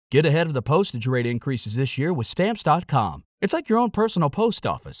Get ahead of the postage rate increases this year with Stamps.com. It's like your own personal post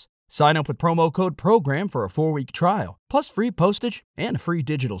office. Sign up with promo code PROGRAM for a 4-week trial, plus free postage and a free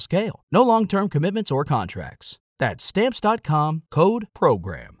digital scale. No long-term commitments or contracts. That's Stamps.com, code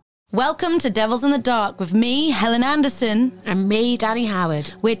PROGRAM. Welcome to Devils in the Dark with me, Helen Anderson. And me, Danny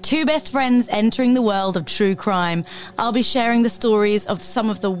Howard. We're two best friends entering the world of true crime. I'll be sharing the stories of some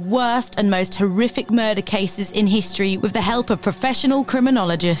of the worst and most horrific murder cases in history with the help of professional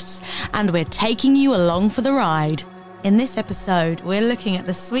criminologists. And we're taking you along for the ride. In this episode, we're looking at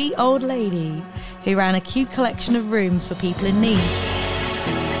the sweet old lady who ran a cute collection of rooms for people in need.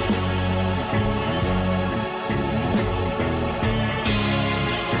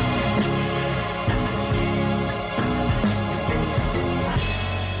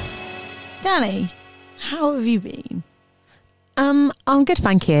 Danny, how have you been? I'm good,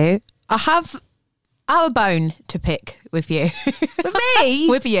 thank you. I have a bone to pick with you. With me?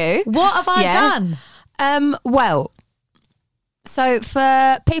 With you. What have I done? Well, so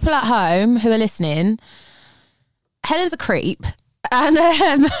for people at home who are listening, Helen's a creep and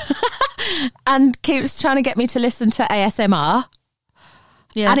and keeps trying to get me to listen to ASMR.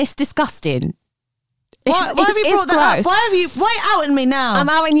 Yeah. And it's disgusting. Why have you brought that up? Why are you outing me now? I'm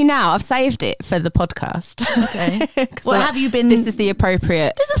outing you now. I've saved it for the podcast. Okay. What have you been? This is the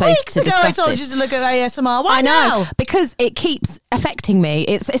appropriate place weeks to ago discuss I told this. you to look at ASMR. Why I know now? because it keeps affecting me.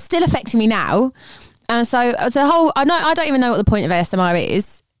 It's still affecting me now, and so the whole. I don't even know what the point of ASMR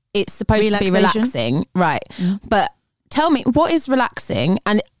is. It's supposed to be relaxing, right? Mm. But tell me, what is relaxing?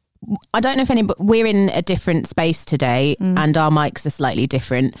 And I don't know if anybody, we're in a different space today and our mics are slightly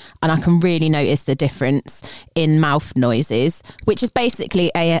different, and I can really notice the difference in mouth noises, which is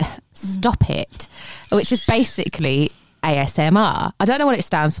basically which is basically ASMR. I don't know what it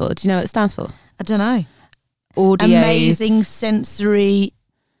stands for. Do you know what it stands for? I don't know. Audio. Amazing sensory,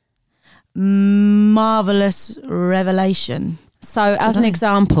 marvellous revelation. So as an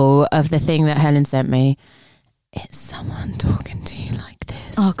example of the thing that Helen sent me, it's someone talking to you like this.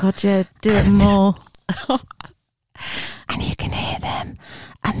 Oh God, yeah, do it more. And you can hear them,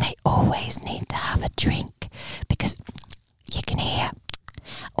 and they always need to have a drink because you can hear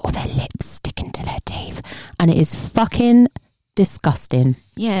all their lips sticking to their teeth, and it is fucking disgusting.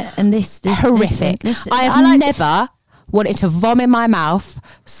 Yeah, and this horrific. I have never wanted to vomit in my mouth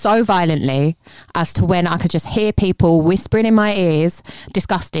so violently as to when I could just hear people whispering in my ears.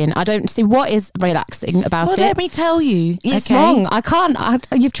 Disgusting. I don't see what is relaxing about it. Let me tell you. It's wrong. I can't.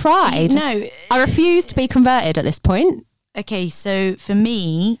 You've tried. No. I refuse to be converted at this point. Okay, so for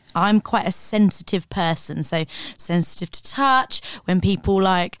me, I'm quite a sensitive person. So sensitive to touch. When people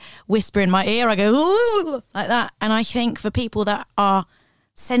like whisper in my ear, I go, ooh, like that. And I think for people that are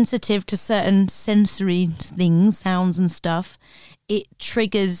sensitive to certain sensory things, sounds and stuff, it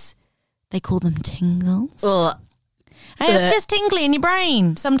triggers, they call them tingles. And it's just tingly in your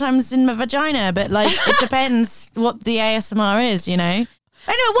brain, sometimes in my vagina, but like it depends what the ASMR is, you know.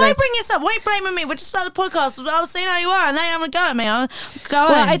 Anyway, why bring this up? Why blaming me? We just started the podcast. I was saying how you are, and now you're having a go at me. I'll go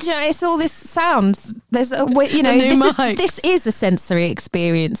on. It's all this sounds. There's, this is a sensory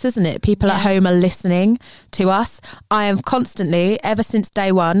experience, isn't it? People at home are listening to us. I am constantly, ever since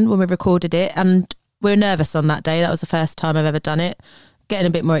day one when we recorded it, and we were nervous on that day. That was the first time I've ever done it. Getting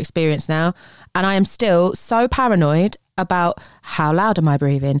a bit more experience now, and I am still so paranoid about how loud am I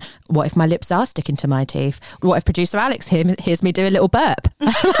breathing? What if my lips are sticking to my teeth? What if producer Alex hears me do a little burp?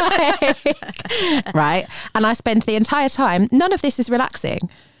 Right? And I spend the entire time, none of this is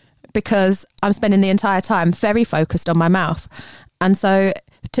relaxing because I'm spending the entire time very focused on my mouth. And so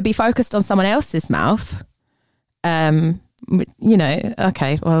to be focused on someone else's mouth, you know,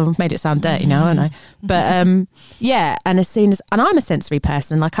 okay, well, I've made it sound dirty now, haven't I? But yeah, and I'm a sensory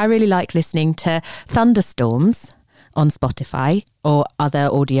person. Like I really like listening to thunderstorms on Spotify or other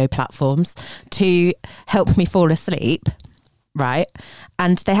audio platforms to help me fall asleep, right?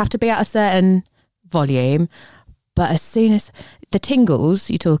 And they have to be at a certain volume, but as soon as the tingles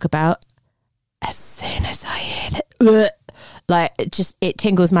you talk about, as soon as I hear that, like it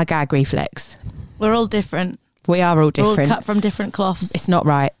tingles my gag reflex. We're all different. We are all different. We're all cut from different cloths. It's not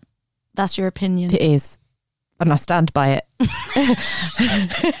right. That's your opinion. It is. And I stand by it.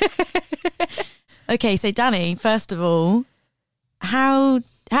 Okay, so Danny, first of all, how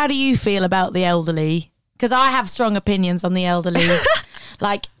do you feel about the elderly? Because I have strong opinions on the elderly.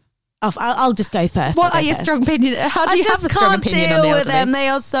 Like, I'll just go first. What are your strong opinions? How do you have a strong opinion on the elderly? I just can't deal with them. They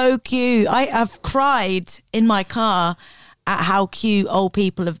are so cute. I've cried in my car at how cute old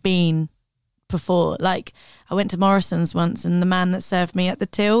people have been before. Like, I went to Morrison's once and the man that served me at the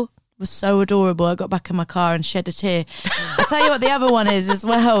till was so adorable. I got back in my car and shed a tear. I'll tell you what the other one is as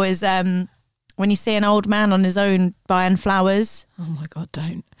well, is when you see an old man on his own buying flowers. Oh my God,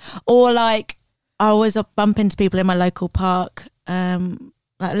 don't. Or like, I always bump into people in my local park,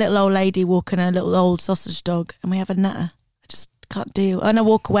 like a little old lady walking a little old sausage dog, and we have a natter. I just can't deal. And I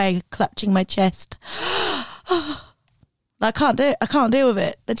walk away clutching my chest. I can't do it. I can't deal with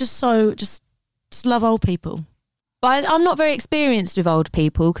it. They're just so, just love old people. But I'm not very experienced with old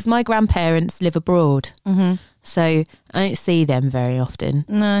people because my grandparents live abroad. Mm-hmm. So I don't see them very often.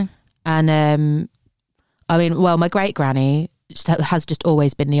 No. And I mean, well, my great granny has just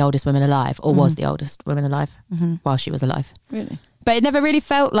always been the oldest woman alive, or was the oldest woman alive while she was alive. Really? But it never really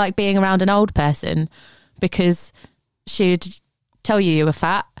felt like being around an old person because she would tell you were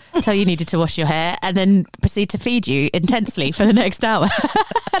fat, tell you needed to wash your hair, and then proceed to feed you intensely for the next hour.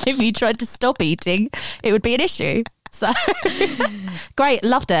 And if you tried to stop eating, it would be an issue. So great,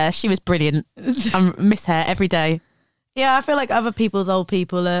 loved her. She was brilliant. I miss her every day. Yeah, I feel like other people's old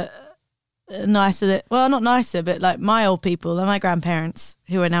people are nicer. Well, not nicer, but like my old people and my grandparents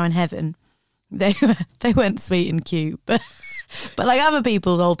who are now in heaven. They weren't sweet and cute, but like other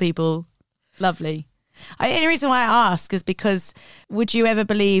people's old people, lovely. The only reason why I ask is because would you ever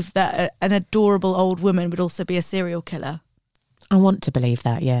believe that an adorable old woman would also be a serial killer? I want to believe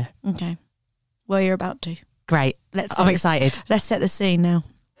that, yeah. Okay. Well, you're about to. Great. I'm excited. Let's set the scene now.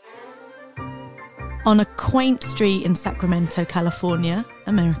 On a quaint street in Sacramento, California,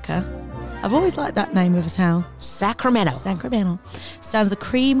 America. I've always liked that name of a town. Sacramento. Stands a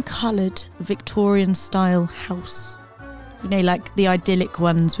cream-coloured Victorian-style house. You know, like the idyllic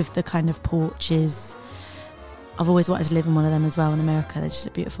ones with the kind of porches. I've always wanted to live in one of them as well in America. They just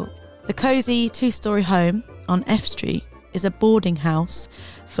look beautiful. The cosy 2-storey home on F Street is a boarding house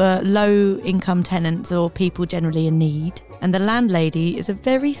for low-income tenants or people generally in need. And the landlady is a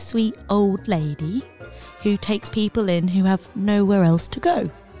very sweet old lady who takes people in who have nowhere else to go.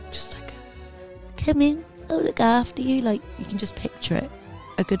 Just like, come in, I'll look after you. Like, you can just picture it.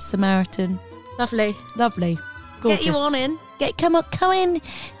 A good Samaritan. Lovely. Gorgeous. Get you on in.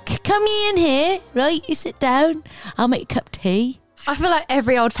 Come in here, right? You sit down. I'll make a cup of tea. I feel like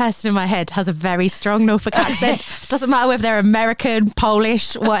every old person in my head has a very strong Norfolk accent. Doesn't matter whether they're American,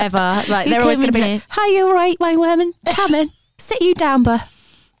 Polish, whatever. Like they're always going to be like, "Hi, you all right, my woman? Come in, sit you down, but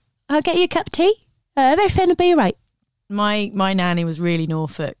I'll get you a cup of tea. Everything will be right." My nanny was really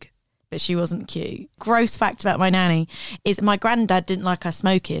Norfolk, but she wasn't cute. Gross fact about my nanny is my granddad didn't like her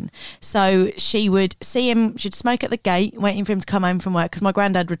smoking. So she would see him, she'd smoke at the gate, waiting for him to come home from work, because my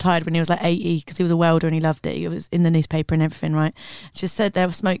granddad retired when he was like 80, because he was a welder and he loved it. He was in the newspaper and everything, right? She said they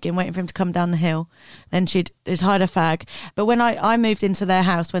were smoking, waiting for him to come down the hill. Then she'd hide a fag. But when I moved into their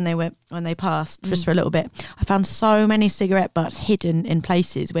house when they passed, just for a little bit, I found so many cigarette butts hidden in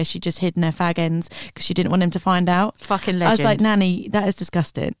places where she'd just hidden her fag ends because she didn't want him to find out. Fucking legend. I was like, Nanny, that is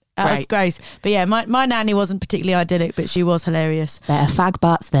disgusting. That was gross. But yeah, my nanny wasn't particularly idyllic, but she was hilarious. Better fag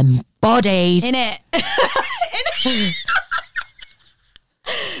butts than bodies. In it.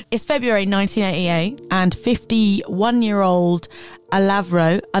 It's February 1988 and 51-year-old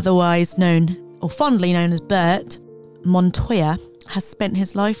Alavro, otherwise known or fondly known as Bert Montoya, has spent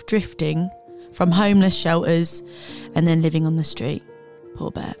his life drifting from homeless shelters and then living on the street. Poor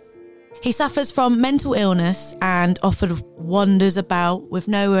Bert. He suffers from mental illness and often wanders about with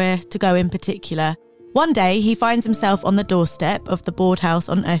nowhere to go in particular. One day, he finds himself on the doorstep of the board house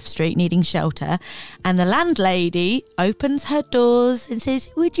on F Street needing shelter, and the landlady opens her doors and says,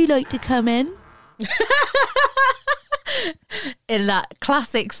 "Would you like to come in?" In that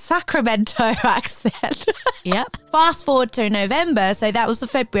classic Sacramento accent. Yep. Fast forward to November, so that was the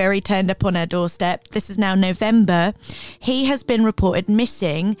February, turned up on her doorstep. This is now November. He has been reported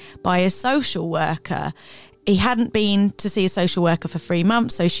missing by a social worker. He hadn't been to see a social worker for 3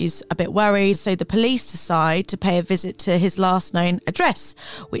 months, so she's a bit worried. So the police decide to pay a visit to his last known address,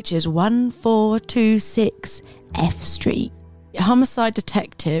 which is 1426 F Street. Homicide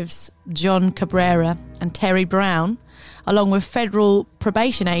detectives John Cabrera and Terry Brown, along with federal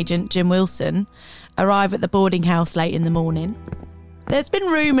probation agent Jim Wilson, arrive at the boarding house late in the morning. There's been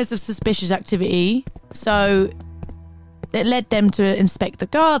rumours of suspicious activity, so it led them to inspect the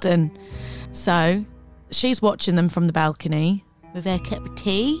garden. So she's watching them from the balcony with their cup of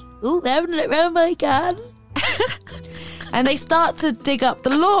tea. Oh, they're having a look round my garden. And they start to dig up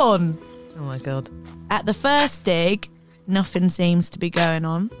the lawn. Oh my God. At the first dig, nothing seems to be going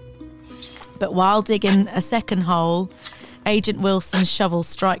on. But while digging a second hole, Agent Wilson's shovel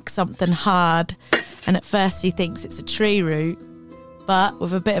strikes something hard, and at first he thinks it's a tree root, but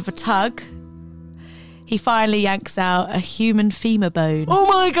with a bit of a tug, he finally yanks out a human femur bone. Oh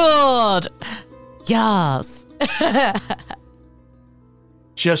my God. Yes.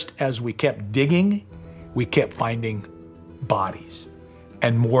 Just as we kept digging, we kept finding bodies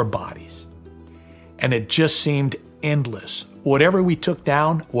and more bodies. And it just seemed endless. Whatever we took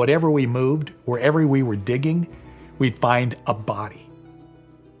down, whatever we moved, wherever we were digging, we'd find a body.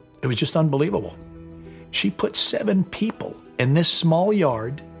 It was just unbelievable. She put 7 people in this small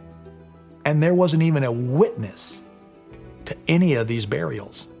yard, and there wasn't even a witness to any of these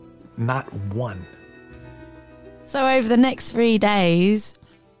burials. Not one. So over the next 3 days,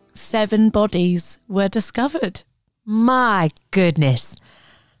 7 bodies were discovered. My goodness.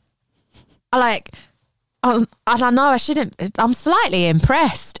 I don't know, I shouldn't. I'm slightly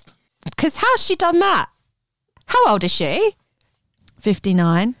impressed. Because how's she done that? How old is she?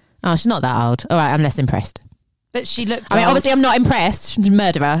 59. Oh, she's not that old. All right, I'm less impressed. But she looked I mean, old. obviously, I'm not impressed. She's a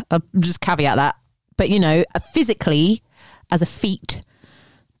murderer. I'll just caveat that. But, you know, physically, as a feat,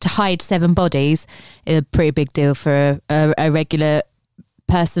 to hide 7 bodies is a pretty big deal for a regular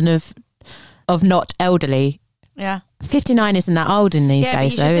person of not elderly. Yeah. 59 isn't that old in these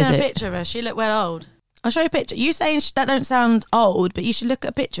days, though, you should is see a it? picture of her. She looked well old. I'll show you a picture. You saying that don't sound old, but you should look at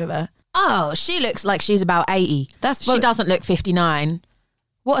a picture of her. Oh, she looks like she's about 80. She doesn't look 59.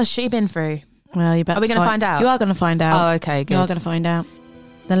 What has she been through? Well, you better. Are we going to find out? You are going to find out. Oh, okay, good. You are going to find out.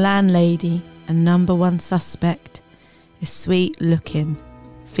 The landlady and number 1 suspect is sweet-looking,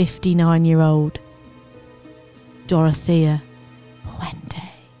 59-year-old Dorothea Puente.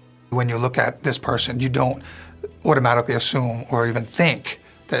 When you look at this person, you don't automatically assume or even think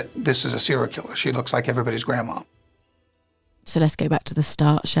that this is a serial killer. She looks like everybody's grandma. So let's go back to the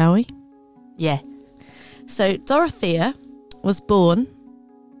start, shall we? Yeah. So Dorothea was born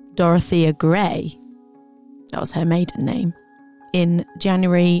Dorothea Gray, that was her maiden name, in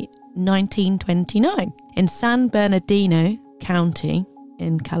January 1929 in San Bernardino County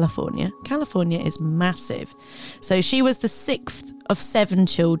in California. California is massive. So she was the 6th of 7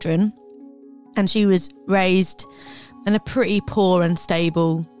 children, and she was raised in a pretty poor and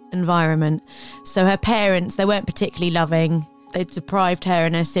stable environment. So her parents, they weren't particularly loving. They deprived her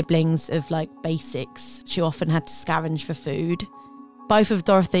and her siblings of like basics. She often had to scavenge for food. Both of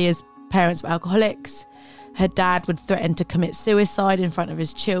Dorothea's parents were alcoholics. Her dad would threaten to commit suicide in front of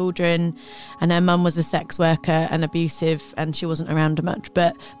his children, and her mum was a sex worker and abusive, and she wasn't around much.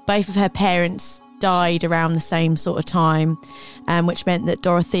 But both of her parents died around the same sort of time, which meant that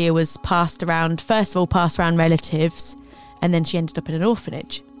Dorothea was passed around relatives, and then she ended up in an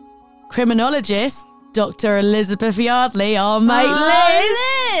orphanage. Criminologist Dr. Elizabeth Yardley, our mate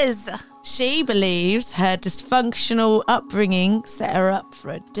Liz. She believes her dysfunctional upbringing set her up for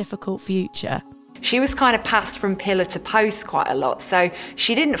a difficult future. She was kind of passed from pillar to post quite a lot, so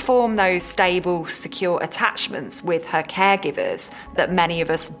she didn't form those stable, secure attachments with her caregivers that many of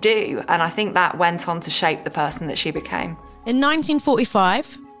us do, and I think that went on to shape the person that she became. In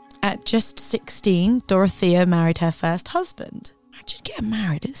 1945, at just 16, Dorothea married her first husband. Imagine getting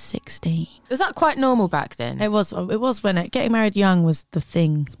married at 16. Was that quite normal back then? It was when getting married young was the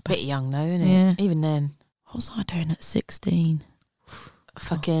thing. A bit young though, isn't it? Yeah. Even then. What was I doing at 16?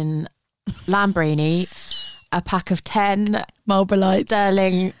 Fucking Lambrini, a pack of 10 Marlboro Lights.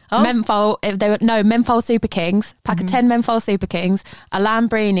 Sterling menthol. If they were menthol Super Kings. Pack of 10 menthol Super Kings, a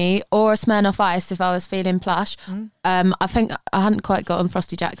Lambrini or a Smirnoff Ice if I was feeling plush. I think I hadn't quite got on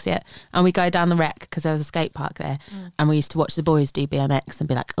Frosty Jacks yet, and we go down the Wreck because there was a skate park there, and we used to watch the boys do BMX and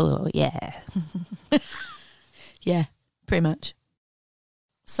be like, oh yeah. Yeah, pretty much.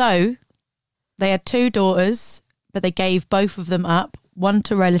 So they had 2 daughters, but they gave both of them up, one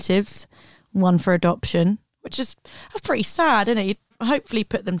to relatives, one for adoption, which is that's pretty sad, isn't it? You'd hopefully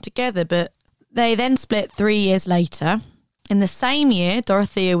put them together, but they then split 3 years later. In the same year,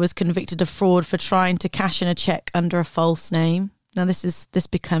 Dorothea was convicted of fraud for trying to cash in a cheque under a false name. Now this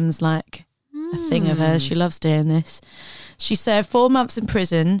becomes like a thing of hers. She loves doing this. She served 4 months in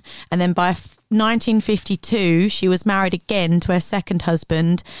prison, and then by 1952, she was married again to her second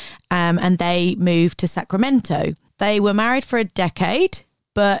husband, and they moved to Sacramento. They were married for a decade,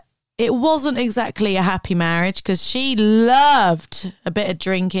 but it wasn't exactly a happy marriage because she loved a bit of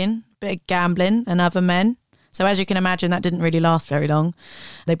drinking, a bit of gambling and other men. So as you can imagine, that didn't really last very long.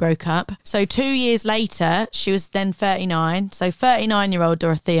 They broke up. So 2 years later, she was then 39. So 39-year-old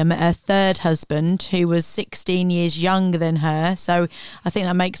Dorothea met her third husband, who was 16 years younger than her. So I think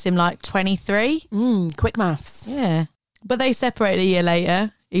that makes him like 23. Quick maths. Yeah. But they separated a year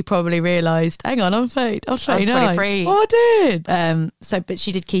later. He probably realised, hang on, I'm 30. I'm 39. I'm 23. Oh, I did. But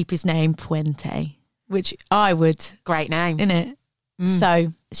she did keep his name, Puente, which I would. Great name. Innit?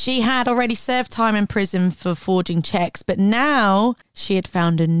 So she had already served time in prison for forging checks, but now she had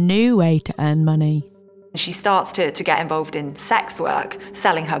found a new way to earn money. She starts to get involved in sex work,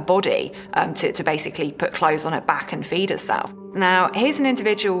 selling her body to basically put clothes on her back and feed herself. Now, here's an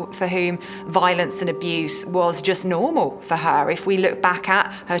individual for whom violence and abuse was just normal for her. If we look back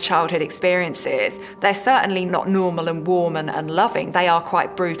at her childhood experiences, they're certainly not normal and warm and loving. They are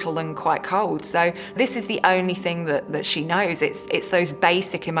quite brutal and quite cold. So this is the only thing that she knows. It's those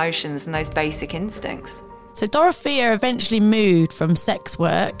basic emotions and those basic instincts. So Dorothea eventually moved from sex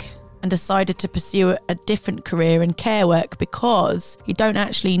work and decided to pursue a different career in care work because you don't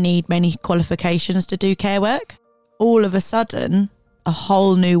actually need many qualifications to do care work. All of a sudden, a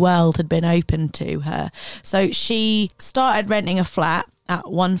whole new world had been opened to her. So she started renting a flat at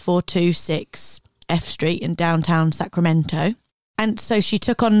 1426 F Street in downtown Sacramento. And so she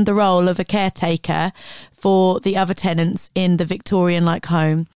took on the role of a caretaker for the other tenants in the Victorian-like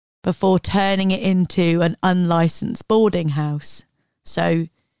home before turning it into an unlicensed boarding house. So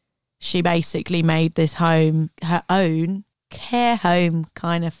she basically made this home her own care home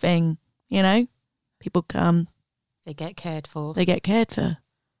kind of thing, you know? People come. They get cared for. They get cared for.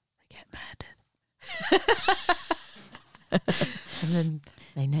 They get murdered. And then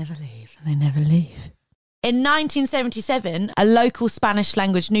they never leave. And they never leave. In 1977, a local Spanish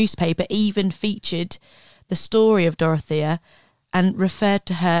language newspaper even featured the story of Dorothea and referred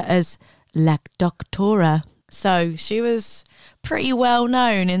to her as La Doctora. So she was pretty well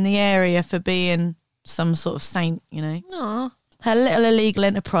known in the area for being some sort of saint, you know. Aww. Her little illegal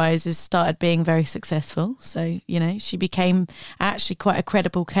enterprises started being very successful. So, you know, she became actually quite a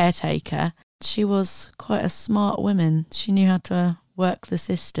credible caretaker. She was quite a smart woman. She knew how to work the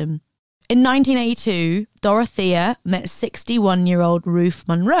system. In 1982, Dorothea met 61-year-old Ruth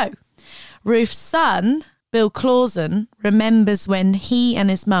Monroe. Ruth's son, Bill Clausen, remembers when he and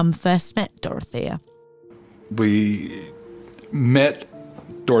his mum first met Dorothea. We met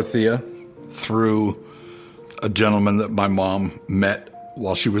Dorothea through a gentleman that my mom met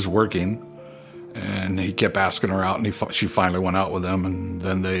while she was working, and he kept asking her out, and she finally went out with him, and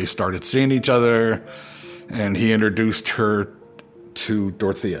then they started seeing each other, and he introduced her to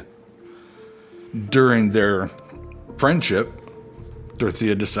Dorothea. During their friendship,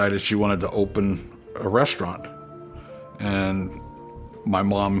 Dorothea decided she wanted to open a restaurant, and my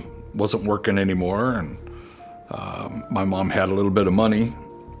mom wasn't working anymore, and my mom had a little bit of money,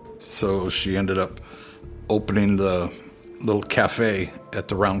 so she ended up opening the little cafe at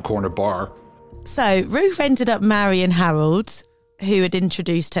the Round Corner Bar. So Ruth ended up marrying Harold, who had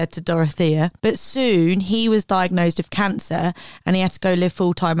introduced her to Dorothea, but soon he was diagnosed with cancer and he had to go live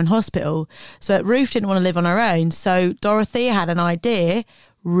full-time in hospital. So Ruth didn't want to live on her own, so Dorothea had an idea.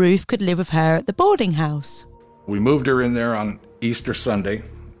 Ruth could live with her at the boarding house. We moved her in there on Easter Sunday,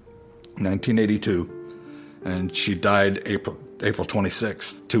 1982, and she died April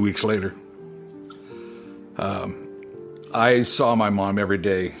 26th, 2 weeks later. I saw my mom every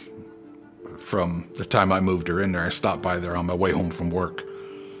day from the time I moved her in there. I stopped by there on my way home from work.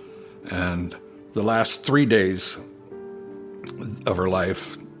 And the last 3 days of her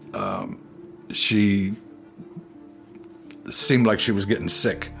life, she seemed like she was getting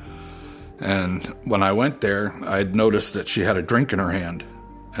sick. And when I went there, I'd noticed that she had a drink in her hand,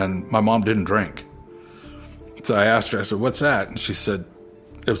 and my mom didn't drink. So I asked her, I said, "What's that?" And she said,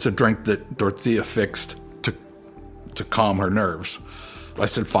 it was a drink that Dorothea fixed to calm her nerves. I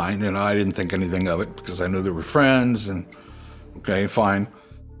said, fine. I didn't think anything of it because I knew they were friends, and okay, fine.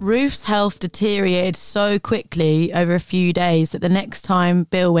 Ruth's health deteriorated so quickly over a few days that the next time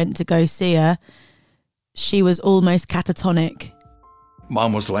Bill went to go see her, she was almost catatonic.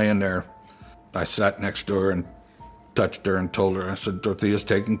 Mom was laying there. I sat next to her and touched her and told her, I said, "Dorothea's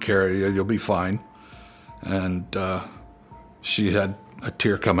taking care of you. You'll be fine." And she had a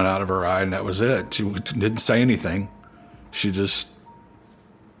tear coming out of her eye, and that was it. She didn't say anything. She just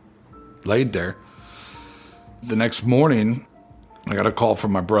laid there. The next morning, I got a call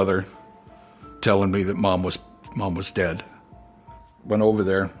from my brother telling me that mom was dead. Went over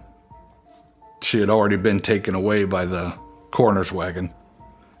there. She had already been taken away by the coroner's wagon,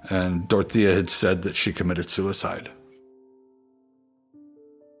 and Dorothea had said that she committed suicide.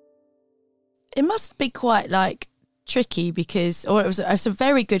 It must be quite tricky because, or it's a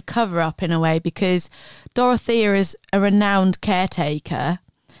very good cover-up in a way, because Dorothea is a renowned caretaker,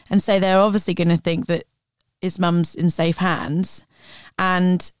 and so they're obviously going to think that his mum's in safe hands,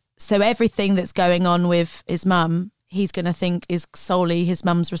 and so everything that's going on with his mum, he's going to think is solely his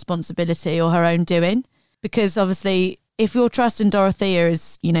mum's responsibility or her own doing, because obviously if your trust in Dorothea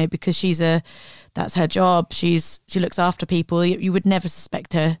is, because that's her job, she looks after people, you would never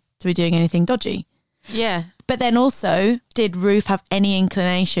suspect her to be doing anything dodgy. Yeah. But then also, did Ruth have any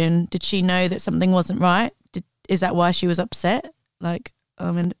inclination? Did she know that something wasn't right? Is that why she was upset? Like,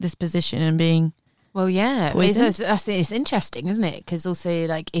 I'm in this position and being... Well, yeah. It's interesting, isn't it? Because also,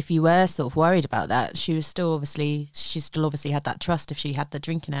 like, if you were sort of worried about that, she still obviously had that trust if she had the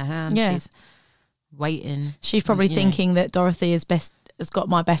drink in her hand. Yeah. She's waiting. She's probably thinking that Dorothy has got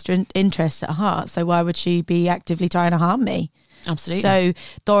my best interests at heart, so why would she be actively trying to harm me? Absolutely. So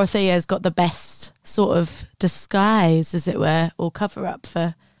Dorothea's got the best sort of disguise, as it were, or cover up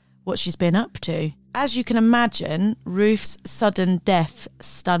for what she's been up to. As you can imagine, Ruth's sudden death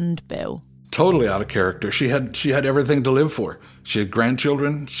stunned Bill. Totally out of character. She had everything to live for. She had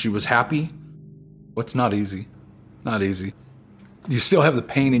grandchildren. She was happy. What's not easy? Not easy. You still have the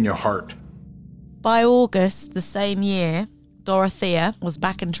pain in your heart. By August the same year, Dorothea was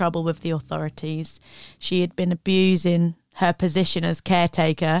back in trouble with the authorities. She had been abusing her position as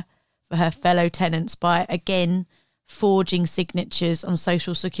caretaker for her fellow tenants by, again, forging signatures on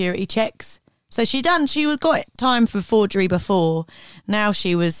social security checks. So she got time for forgery before. Now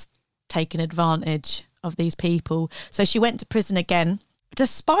she was taking advantage of these people. So she went to prison again.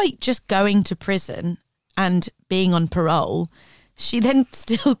 Despite just going to prison and being on parole, she then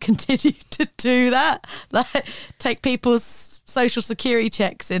still continued to do that, like take people's social security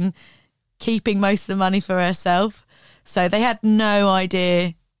checks and keeping most of the money for herself. So they had no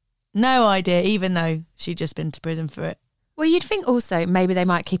idea, even though she'd just been to prison for it. Well, you'd think also maybe they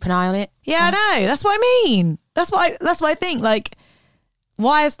might keep an eye on it. Yeah, I know. That's what I mean. That's what I think. Like,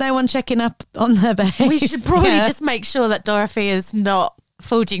 why is no one checking up on her behaviour? We should probably just make sure that Dorothea's not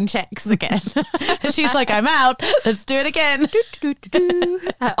forging checks again. She's like, I'm out. Let's do it again.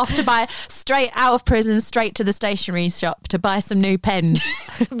 Off to buy, straight out of prison, straight to the stationery shop to buy some new pens.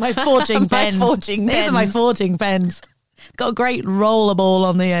 My forging pens. These are my forging pens. Got a great rollerball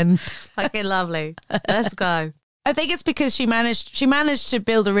on the end. Fucking lovely. Let's go. I think it's because she managed to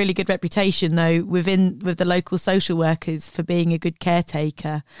build a really good reputation though with the local social workers for being a good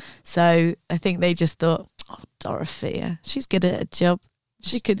caretaker. So I think they just thought, oh, Dorothea, she's good at her job.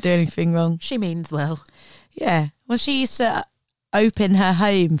 She couldn't do anything wrong. She means well. Yeah. Well, she used to open her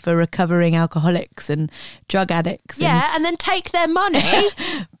home for recovering alcoholics and drug addicts. Yeah, and then take their money.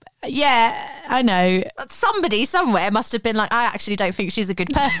 Yeah, I know. But somebody somewhere must have been like, I actually don't think she's a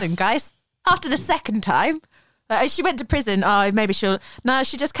good person, guys. After the second time. She went to prison. Oh, maybe no,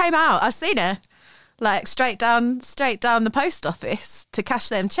 she just came out. I've seen her. Like straight down the post office to cash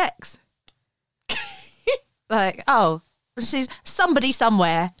them checks. Like, oh, she's somebody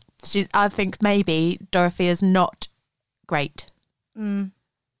somewhere. I think maybe Dorothea's not great.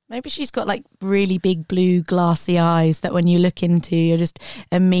 Maybe she's got like really big blue glassy eyes that when you look into, you're just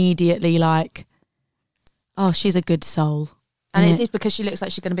immediately like, oh, she's a good soul. And is it because she looks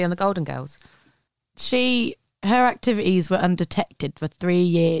like she's going to be on the Golden Girls? Her activities were undetected for 3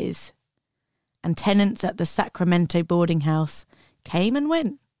 years, and tenants at the Sacramento boarding house came and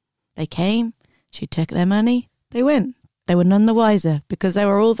went. They came, she took their money, they went. They were none the wiser because they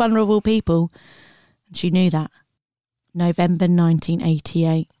were all vulnerable people, and she knew that. November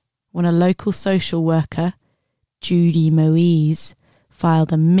 1988, when a local social worker, Judy Moise,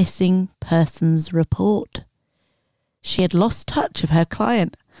 filed a missing persons report. She had lost touch of her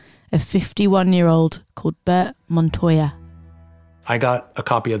client, a 51-year-old called Bert Montoya. I got a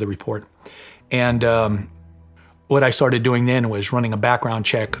copy of the report. And what I started doing then was running a background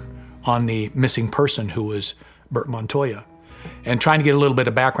check on the missing person who was Bert Montoya and trying to get a little bit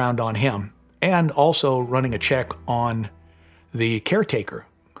of background on him, and also running a check on the caretaker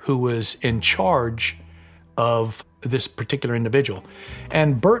who was in charge of this particular individual.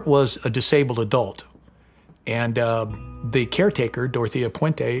 And Bert was a disabled adult. And the caretaker, Dorothea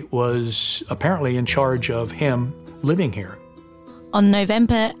Puente, was apparently in charge of him living here. On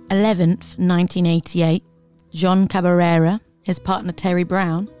November 11th, 1988, John Cabrera, his partner Terry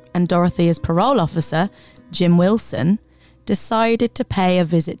Brown, and Dorothea's parole officer, Jim Wilson, decided to pay a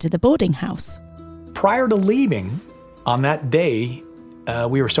visit to the boarding house. Prior to leaving, on that day,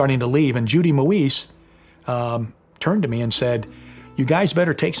 we were starting to leave, and Judy Moise turned to me and said, "You guys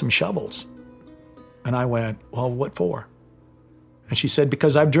better take some shovels." And I went, "Well, what for?" And she said,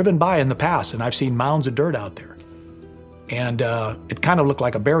 "Because I've driven by in the past and I've seen mounds of dirt out there. And it kind of looked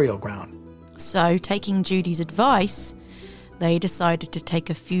like a burial ground." So, taking Judy's advice, they decided to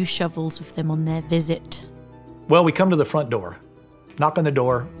take a few shovels with them on their visit. Well, we come to the front door, knock on the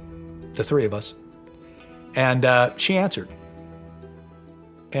door, the three of us, and she answered.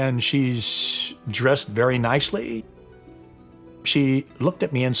 And she's dressed very nicely, she looked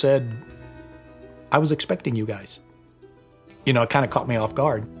at me and said, I was expecting you guys. It kind of caught me off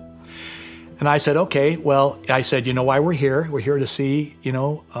guard. And I said, okay, well, I said, you know why we're here? We're here to see,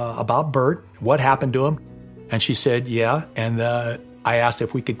 about Bert, what happened to him. And she said, yeah. And I asked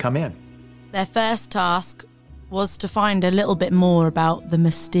if we could come in. Their first task was to find a little bit more about the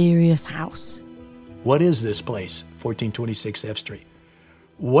mysterious house. What is this place, 1426 F Street?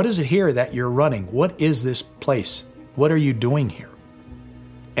 What is it here that you're running? What is this place? What are you doing here?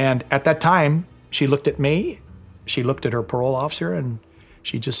 And at that time, she looked at me, she looked at her parole officer, and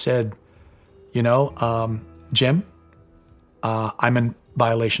she just said, Jim, I'm in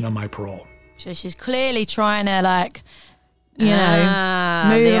violation of my parole. So she's clearly trying to,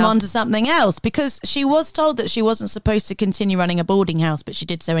 move him on to something else, because she was told that she wasn't supposed to continue running a boarding house, but she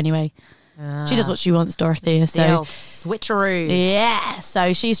did so anyway. She does what she wants, Dorothea. So the old switcheroo. Yeah,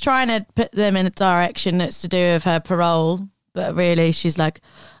 so she's trying to put them in a direction that's to do with her parole, but really she's like,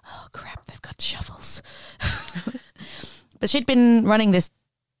 oh crap, they've got shovels. But she'd been running this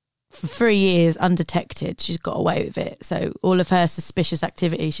for 3 years undetected. She's got away with it. So all of her suspicious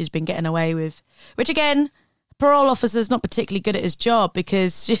activity she's been getting away with, which again, parole officer's not particularly good at his job,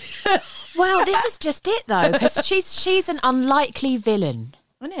 because Well, this is just it though, because she's an unlikely villain.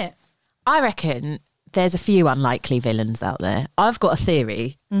 Isn't it? I reckon there's a few unlikely villains out there. I've got a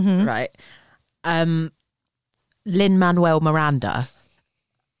theory, right? Lin-Manuel Miranda,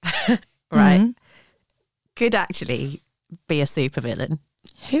 right, could actually be a supervillain.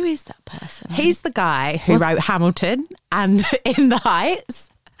 Who is that person? He's the guy who wrote Hamilton and In the Heights.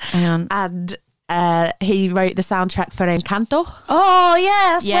 Hang on. And he wrote the soundtrack for Encanto. Oh,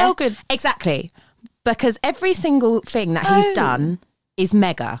 yeah, that's well good. Exactly. Because every single thing that he's done is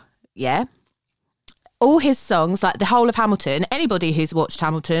mega, yeah? All his songs, like the whole of Hamilton, anybody who's watched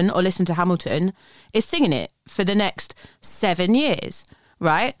Hamilton or listened to Hamilton is singing it for the next 7 years,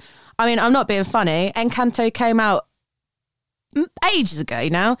 right? I mean, I'm not being funny. Encanto came out ages ago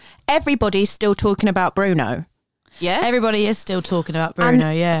now. Everybody's still talking about Bruno. Yeah? Everybody is still talking about Bruno,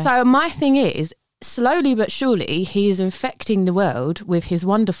 and so my thing is, slowly but surely, he's infecting the world with his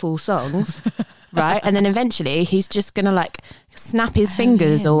wonderful songs, right? And then eventually he's just going to snap his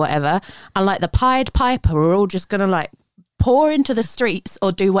fingers or whatever. And the Pied Piper are all just going to pour into the streets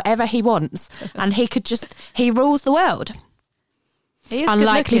or do whatever he wants. And he rules the world. He is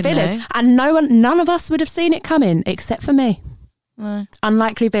unlikely good looking, villain. And none of us would have seen it coming except for me. No.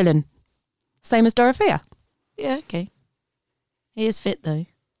 Unlikely villain. Same as Dorothea. Yeah, okay. He is fit though.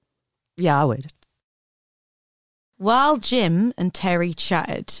 Yeah, I would. While Jim and Terry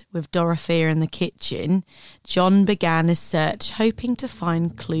chatted with Dorothea in the kitchen, John began his search, hoping to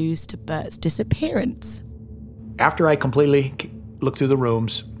find clues to Bert's disappearance. After I completely looked through the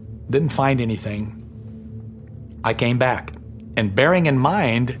rooms, didn't find anything, I came back. And bearing in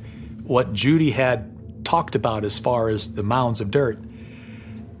mind what Judy had talked about as far as the mounds of dirt,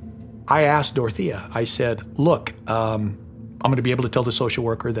 I asked Dorothea, I said, look, I'm going to be able to tell the social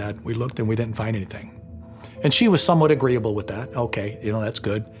worker that we looked and we didn't find anything. And she was somewhat agreeable with that. Okay, that's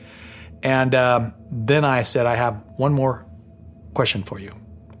good. And then I said, I have one more question for you.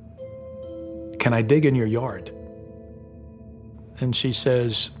 Can I dig in your yard? And she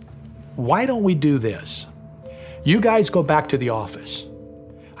says, why don't we do this? You guys go back to the office.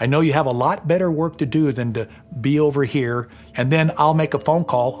 I know you have a lot better work to do than to be over here. And then I'll make a phone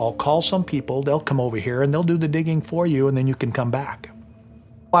call. I'll call some people. They'll come over here and they'll do the digging for you, and then you can come back.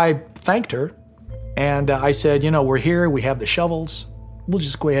 I thanked her. And I said, we're here, we have the shovels, we'll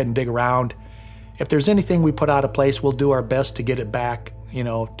just go ahead and dig around. If there's anything we put out of place, we'll do our best to get it back,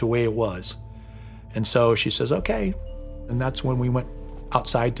 to the way it was. And so she says, okay. And that's when we went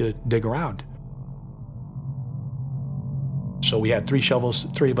outside to dig around. So we had 3 shovels,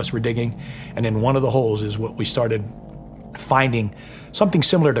 3 of us were digging, and in one of the holes is what we started finding something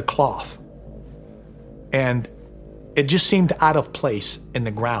similar to cloth. And it just seemed out of place in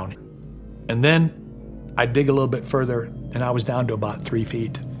the ground. And then I dig a little bit further, and I was down to about 3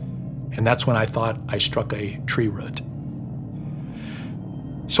 feet. And that's when I thought I struck a tree root.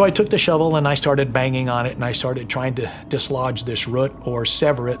 So I took the shovel and I started banging on it, and I started trying to dislodge this root or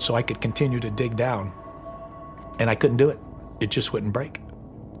sever it so I could continue to dig down. And I couldn't do it. It just wouldn't break.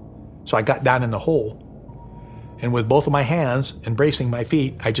 So I got down in the hole, and with both of my hands embracing my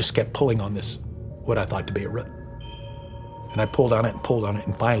feet, I just kept pulling on this, what I thought to be a root. And I pulled on it,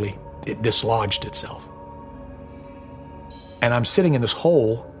 and finally it dislodged itself. And I'm sitting in this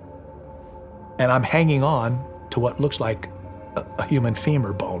hole, and I'm hanging on to what looks like a human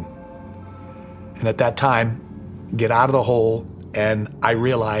femur bone. And at that time, get out of the hole, and I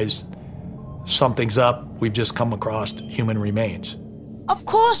realized something's up. we've just come across human remains. Of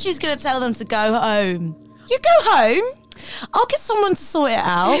course she's going to tell them to go home. You go home, I'll get someone to sort it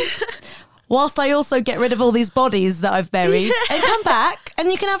out, whilst I also get rid of all these bodies that I've buried, and come back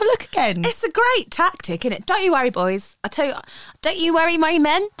and you can have a look again. It's a great tactic, isn't it? Don't you worry, boys. I tell you, don't you worry, my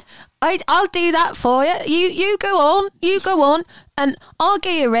men. I'll do that for you. You go on, and I'll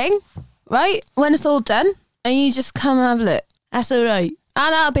give you a ring, right, when it's all done, and you just come and have a look. That's all right.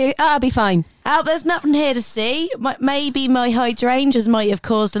 And that'll be fine. There's nothing here to see. Maybe my hydrangeas might have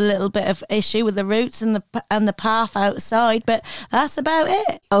caused a little bit of issue with the roots and the path outside, but that's about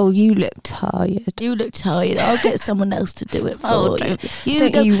it. Oh, you look tired. You look tired. I'll get someone else to do it for you.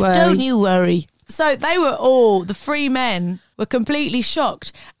 Don't you worry. Don't you worry. So the 3 men were completely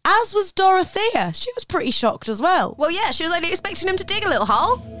shocked, as was Dorothea. She was pretty shocked as well. Well, yeah, she was only expecting him to dig a little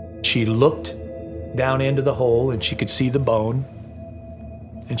hole. She looked down into the hole and she could see the bone.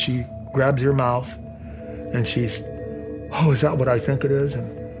 And she grabs her mouth and she's, oh, is that what I think it is?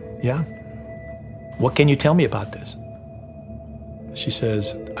 And yeah. What can you tell me about this? She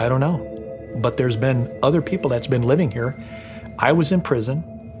says, I don't know. But there's been other people that's been living here. I was in prison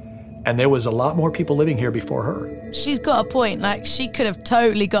and there was a lot more people living here before her. She's got a point. Like, she could have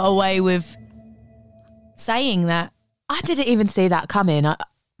totally got away with saying that. I didn't even see that coming.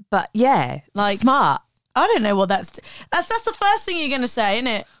 But yeah, like, smart. I don't know what that's the first thing you're going to say, isn't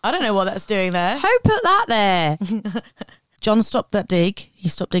it? I don't know what that's doing there. Who put that there? John stopped that dig. He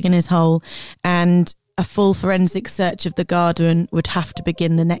stopped digging his hole, and a full forensic search of the garden would have to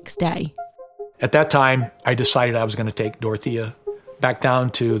begin the next day. At that time, I decided I was going to take Dorothea back down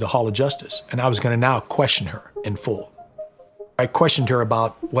to the Hall of Justice, and I was going to now question her in full. I questioned her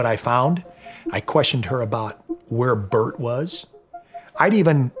about what I found. I questioned her about where Bert was. I'd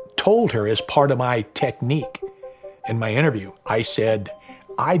even told her, as part of my technique in my interview, I said,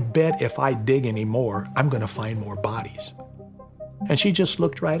 I bet if I dig any more, I'm going to find more bodies. And she just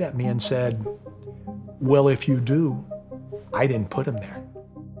looked right at me and said, well, if you do, I didn't put them there.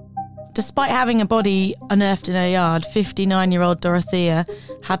 Despite having a body unearthed in her yard, 59-year-old Dorothea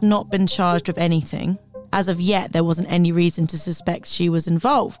had not been charged with anything. As of yet, there wasn't any reason to suspect she was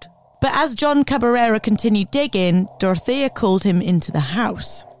involved. But as John Cabrera continued digging, Dorothea called him into the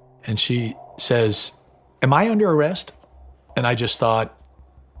house. And she says, am I under arrest? And I just thought,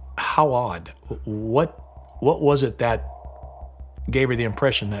 how odd. What was it that gave her the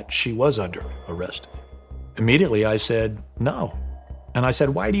impression that she was under arrest? Immediately I said, no. And I said,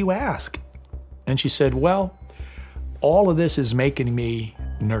 why do you ask? And she said, well, all of this is making me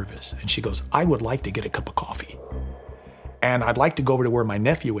nervous. And she goes, I would like to get a cup of coffee. And I'd like to go over to where my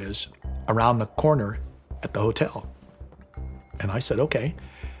nephew is, around the corner at the hotel. And I said, okay.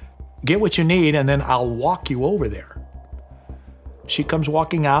 Get what you need, and then I'll walk you over there. She comes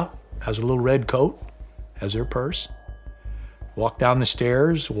walking out, has a little red coat, has her purse, walk down the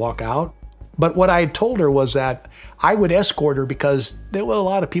stairs, walk out. But what I had told her was that I would escort her because there were a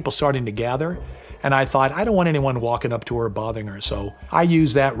lot of people starting to gather, and I thought, I don't want anyone walking up to her or bothering her. So I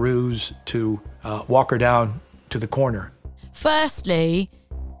used that ruse to walk her down to the corner. Firstly,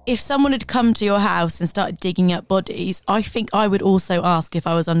 if someone had come to your house and started digging up bodies, I think I would also ask if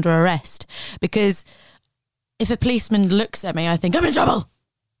I was under arrest. Because if a policeman looks at me, I think I'm in trouble.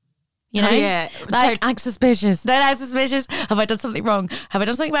 You know? Oh, yeah. Like, don't act suspicious. Don't act suspicious. Have I done something wrong? Have I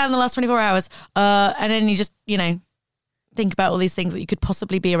done something bad in the last 24 hours? And then you just, think about all these things that you could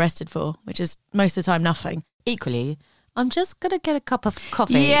possibly be arrested for, which is most of the time nothing. Equally, I'm just going to get a cup of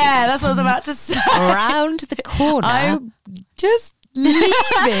coffee. Yeah, that's what I was about to say. Around the corner. I'm just leaving.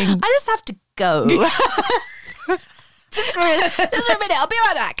 I just have to go. just for a minute. I'll be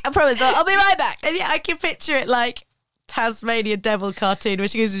right back. I promise. I'll be right back. And yeah, I can picture it like Tasmanian Devil cartoon where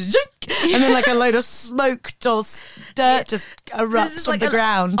she goes, and then like a load of smoke or dirt just erupts from the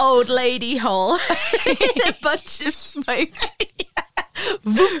ground. Old lady hole. A bunch of smoke.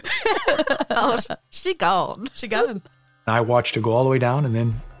 Oh, she gone. She gone. I watched her go all the way down and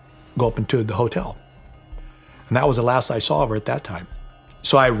then go up into the hotel. And that was the last I saw of her at that time.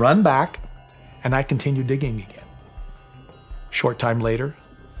 So I run back and I continue digging again. Short time later,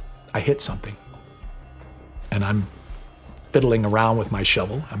 I hit something. And I'm fiddling around with my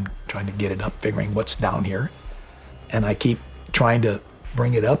shovel. I'm trying to get it up, figuring what's down here. And I keep trying to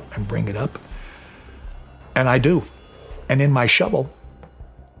bring it up and bring it up. And I do. And in my shovel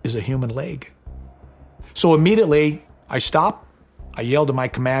is a human leg. So immediately I stop. I yell to my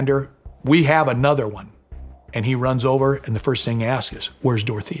commander, we have another one. And he runs over, and the first thing he asks is, where's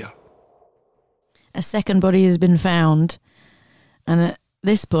Dorothea? A second body has been found. And at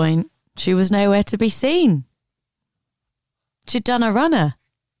this point, she was nowhere to be seen. She'd done a runner.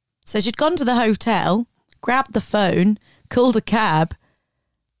 So she'd gone to the hotel, grabbed the phone, called a cab,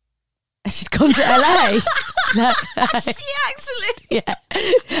 and she'd gone to LA. She actually... Yeah.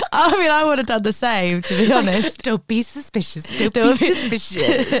 I mean, I would have done the same, to be honest. Don't be suspicious. Don't be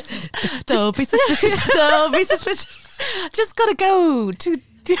suspicious. Don't be suspicious. Don't be suspicious. Just gotta go to...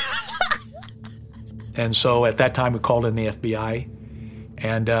 And so at that time, we called in the FBI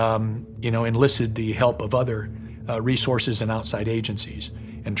and, enlisted the help of other resources and outside agencies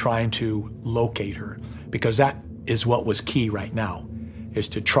in trying to locate her, because that is what was key right now, is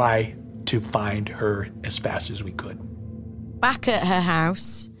to try to find her as fast as we could. Back at her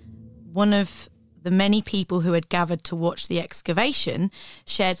house, one of the many people who had gathered to watch the excavation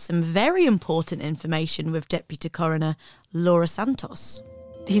shared some very important information with Deputy Coroner Laura Santos.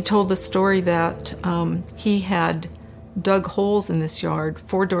 He told the story that he had dug holes in this yard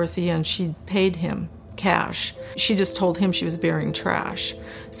for Dorothea and she'd paid him cash. She just told him she was burying trash.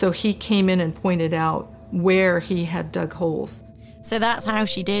 So he came in and pointed out where he had dug holes. So that's how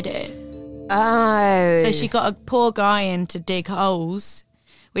she did it. Oh. So she got a poor guy in to dig holes,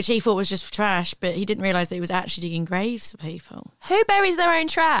 which he thought was just for trash, but he didn't realise that he was actually digging graves for people. Who buries their own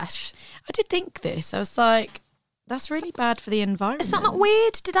trash? I did think this. I was like, that's really bad for the environment. Is that not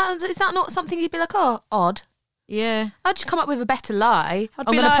weird? Is that not something you'd be like, oh, odd? Yeah. I'd just come up with a better lie. I'm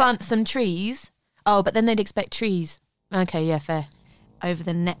going to plant some trees. Oh, but then they'd expect trees. Okay, yeah, fair. Over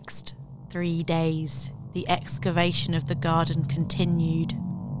the next 3 days, the excavation of the garden continued.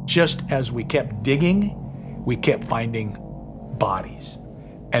 Just as we kept digging, we kept finding bodies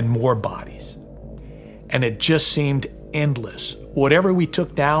and more bodies. And it just seemed endless. Whatever we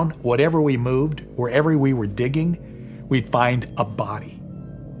took down, whatever we moved, wherever we were digging, we'd find a body.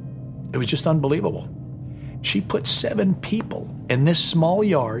 It was just unbelievable. She put 7 people in this small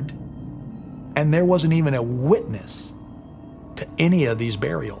yard, and there wasn't even a witness to any of these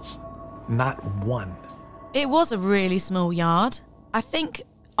burials. Not one. It was a really small yard. I think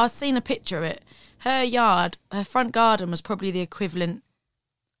I've seen a picture of it. Her yard, her front garden was probably the equivalent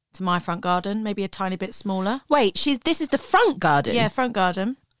to my front garden, maybe a tiny bit smaller. Wait, this is the front garden? Yeah, front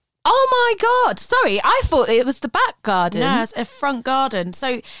garden. Oh my God, sorry, I thought it was the back garden. No, it's a front garden.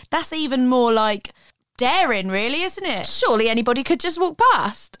 So that's even more like daring, really, isn't it? Surely anybody could just walk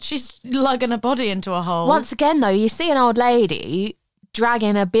past. She's lugging a body into a hole. Once again, though, you see an old lady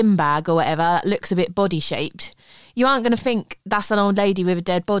dragging a bin bag or whatever, looks a bit body-shaped. You aren't going to think that's an old lady with a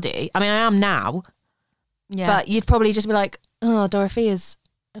dead body. I mean, I am now. Yeah. But you'd probably just be like, oh, Dorothea's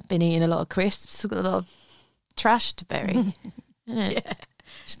been eating a lot of crisps, got a lot of trash to bury. Yeah.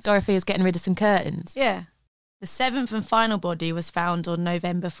 Dorothea's getting rid of some curtains. Yeah. The 7th and final body was found on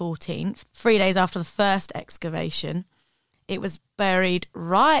November 14th, 3 days after the first excavation. It was buried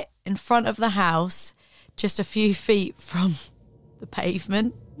right in front of the house, just a few feet from the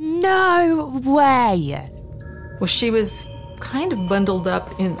pavement. No way. Well, she was kind of bundled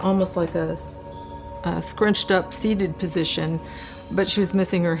up in almost like a scrunched up seated position, but she was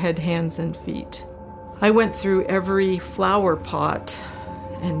missing her head, hands, and feet. I went through every flower pot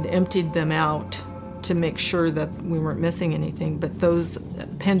and emptied them out to make sure that we weren't missing anything, but those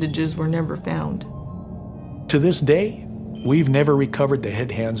appendages were never found. To this day, we've never recovered the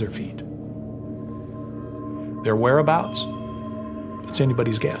head, hands, or feet. Their whereabouts, it's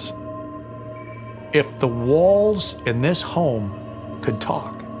anybody's guess. If the walls in this home could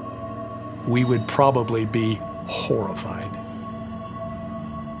talk, we would probably be horrified.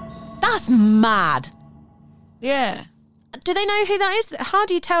 That's mad. Yeah. Do they know who that is? How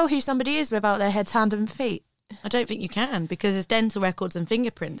do you tell who somebody is without their heads, hands and feet? I don't think you can, because it's dental records and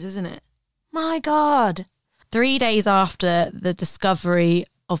fingerprints, isn't it? My God. 3 days after the discovery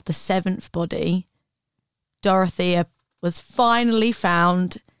of the 7th body, Dorothea was finally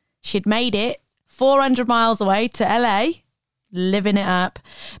found. She'd made it 400 miles away to LA, living it up.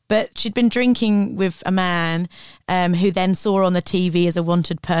 But she'd been drinking with a man who then saw her on the TV as a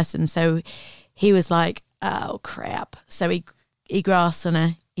wanted person. So he was like, oh, crap. So he grasped on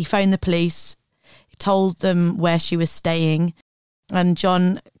her. He phoned the police. He told them where she was staying. And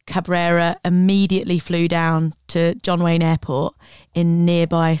John Cabrera immediately flew down to John Wayne Airport in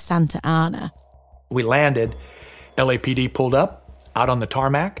nearby Santa Ana. We landed. LAPD pulled up out on the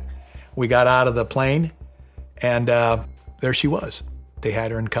tarmac. We got out of the plane, and there she was. They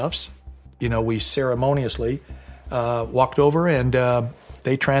had her in cuffs. You know, we ceremoniously walked over, and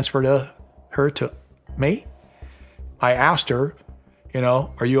they transferred her to me. I asked her,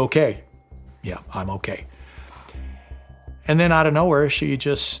 are you okay? Yeah, I'm okay. And then out of nowhere, she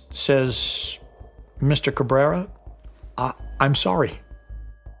just says, Mr. Cabrera, I'm sorry.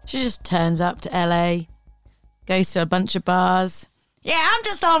 She just turns up to LA, goes to a bunch of bars. Yeah, I'm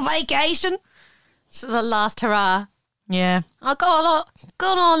just on vacation. So the last hurrah. Yeah. I got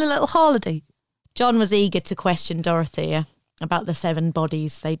on a little holiday. John was eager to question Dorothea about the 7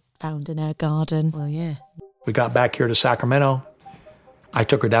 bodies they found in her garden. Well, yeah. We got back here to Sacramento. I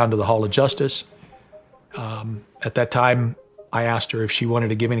took her down to the Hall of Justice. At that time, I asked her if she wanted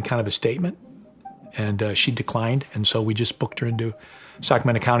to give any kind of a statement, and she declined, and so we just booked her into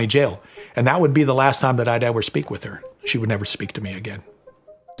Sacramento County Jail. And that would be the last time that I'd ever speak with her. She would never speak to me again.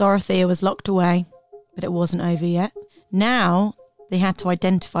 Dorothea was locked away, but it wasn't over yet. Now, they had to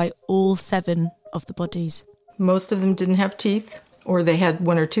identify all 7 of the bodies. Most of them didn't have teeth, or they had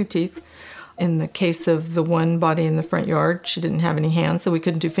 1 or 2 teeth. In the case of the one body in the front yard, she didn't have any hands, so we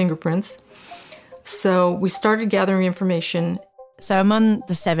couldn't do fingerprints. So we started gathering information. So among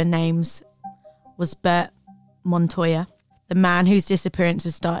the 7 names was Bert Montoya, the man whose disappearance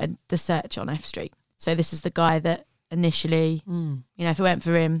has started the search on F Street. So this is the guy that initially, if it went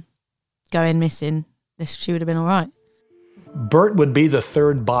for him going missing, she would have been all right. Bert would be the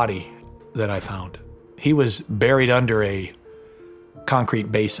 3rd body that I found. He was buried under a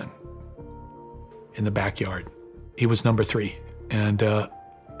concrete basin in the backyard. He was number 3. And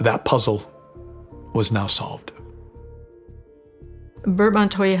that puzzle was now solved. Bert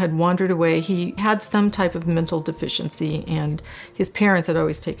Montoya had wandered away. He had some type of mental deficiency, and his parents had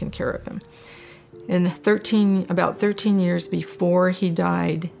always taken care of him. About 13 years before he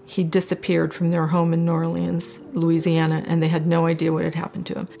died, he disappeared from their home in New Orleans, Louisiana, and they had no idea what had happened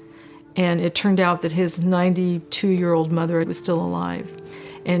to him. And it turned out that his 92-year-old mother was still alive,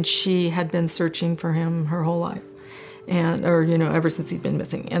 and she had been searching for him her whole life, ever since he'd been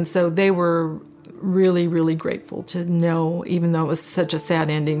missing. And so they were really, really grateful to know, even though it was such a sad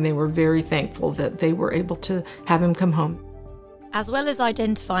ending, they were very thankful that they were able to have him come home. As well as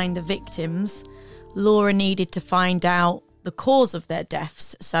identifying the victims, Laura needed to find out the cause of their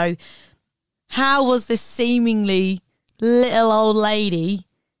deaths. So how was this seemingly little old lady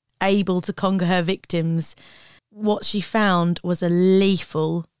able to conquer her victims? What she found was a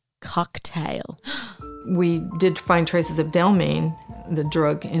lethal cocktail. We did find traces of Delmane, the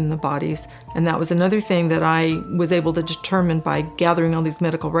drug, in the bodies, and that was another thing that I was able to determine by gathering all these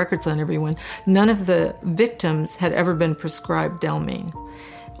medical records on everyone. None of the victims had ever been prescribed Delmane.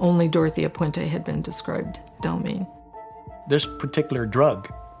 Only Dorothea Puente had been prescribed Delmane. This particular drug,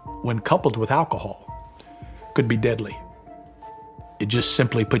 when coupled with alcohol, could be deadly. It just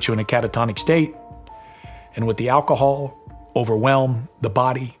simply puts you in a catatonic state, and with the alcohol, overwhelm the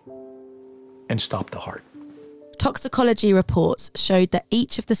body and stop the heart. Toxicology reports showed that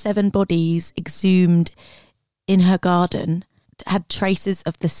each of the 7 bodies exhumed in her garden had traces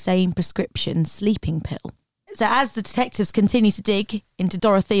of the same prescription sleeping pill. So as the detectives continued to dig into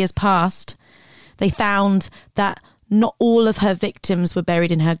Dorothea's past, they found that not all of her victims were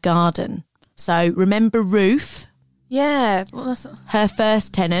buried in her garden. So remember Ruth? Yeah. Her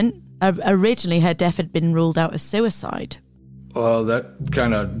first tenant. Originally, her death had been ruled out as suicide. Well, that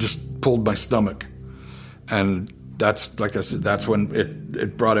kind of just pulled my stomach. And that's, like I said, that's when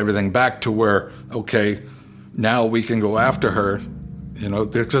it brought everything back to where, okay, now we can go after her.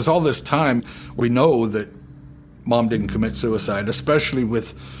 Because all this time, we know that Mom didn't commit suicide, especially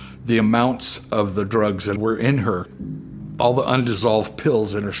with the amounts of the drugs that were in her, all the undissolved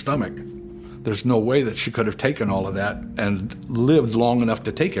pills in her stomach. There's no way that she could have taken all of that and lived long enough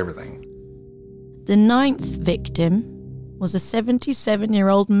to take everything. The 9th victim was a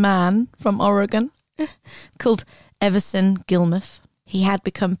 77-year-old man from Oregon called Everson Gilmuth. He had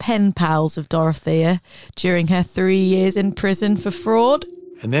become pen pals of Dorothea during her 3 years in prison for fraud.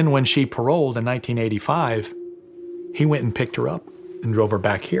 And then when she paroled in 1985, he went and picked her up and drove her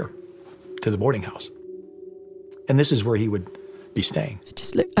back here to the boarding house. And this is where he would be staying.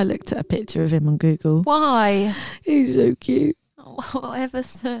 I looked at a picture of him on Google. Why? He's so cute. Oh,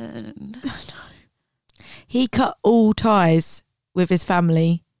 Everson. I know. He cut all ties with his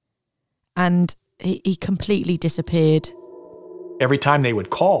family and he completely disappeared. Every time they would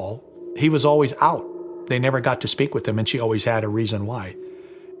call, he was always out. They never got to speak with him, and she always had a reason why.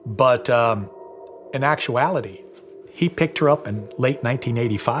 But in actuality, he picked her up in late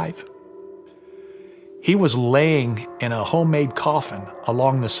 1985. He was laying in a homemade coffin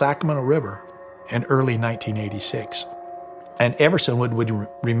along the Sacramento River in early 1986. And Everson would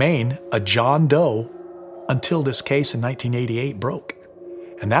remain a John Doe until this case in 1988 broke.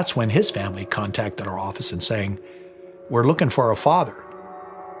 And that's when his family contacted our office and saying, "We're looking for a father."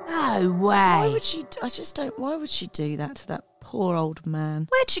 No way. Why would she do that to that poor old man?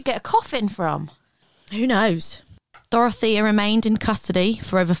 Where'd she get a coffin from? Who knows? Dorothea remained in custody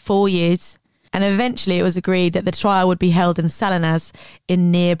for over 4 years, and eventually it was agreed that the trial would be held in Salinas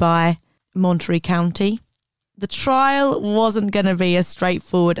in nearby Monterey County. The trial wasn't going to be as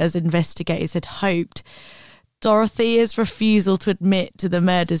straightforward as investigators had hoped. Dorothea's refusal to admit to the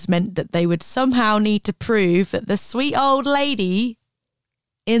murders meant that they would somehow need to prove that the sweet old lady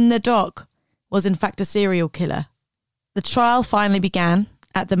in the dock was in fact a serial killer. The trial finally began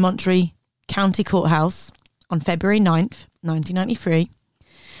at the Monterey County Courthouse on February 9th, 1993.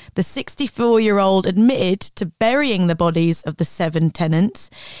 The 64-year-old admitted to burying the bodies of the 7 tenants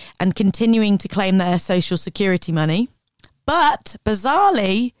and continuing to claim their social security money. But,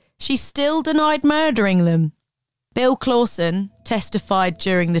 bizarrely, she still denied murdering them. Bill Clawson testified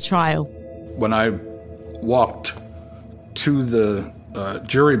during the trial. When I walked to the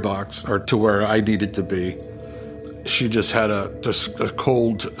jury box, or to where I needed to be, she just had a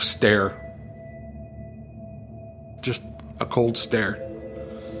cold stare. Just a cold stare.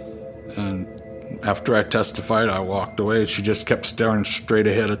 And after I testified, I walked away. She just kept staring straight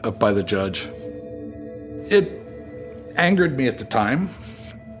ahead up by the judge. It angered me at the time.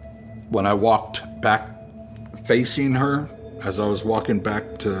 When I walked back facing her, as I was walking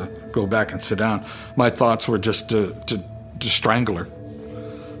back to go back and sit down, my thoughts were just to strangle her.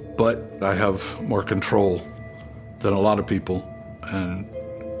 But I have more control than a lot of people. And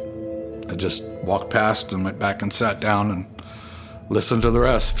I just walked past and went back and sat down and listened to the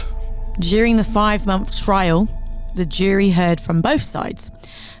rest. During the 5-month trial, the jury heard from both sides.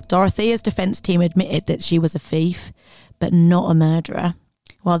 Dorothea's defence team admitted that she was a thief, but not a murderer,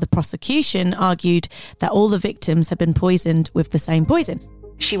 while the prosecution argued that all the victims had been poisoned with the same poison.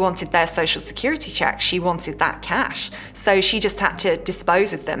 She wanted their social security check. She wanted that cash. So she just had to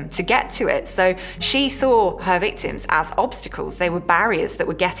dispose of them to get to it. So she saw her victims as obstacles. They were barriers that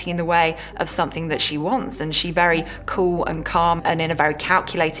were getting in the way of something that she wants. And she very cool and calm and in a very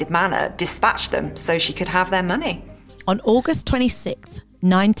calculated manner dispatched them so she could have their money. On August 26th,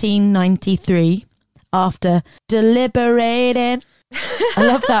 1993, after deliberating, I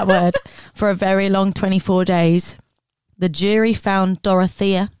love that word, for a very long 24 days, the jury found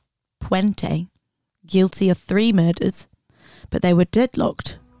Dorothea Puente guilty of 3 murders, but they were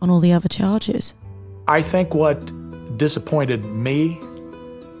deadlocked on all the other charges. I think what disappointed me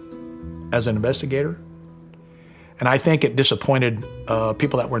as an investigator, and I think it disappointed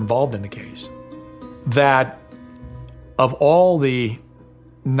people that were involved in the case, that of all the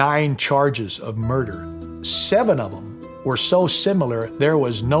 9 charges of murder, 7 of them were so similar, there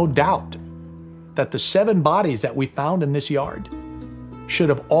was no doubt that the 7 bodies that we found in this yard should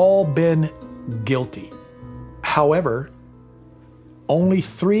have all been guilty. However, only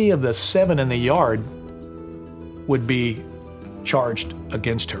 3 of the 7 in the yard would be charged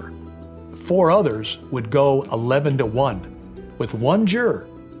against her. 4 others would go 11-1, with 1 juror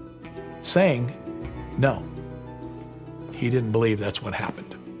saying, no, he didn't believe that's what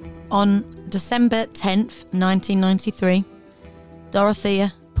happened. On December 10th, 1993,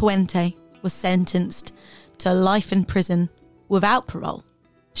 Dorothea Puente was sentenced to life in prison without parole.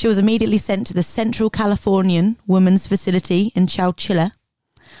 She was immediately sent to the Central Californian Women's Facility in Chowchilla.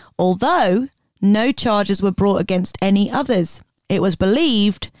 Although no charges were brought against any others, it was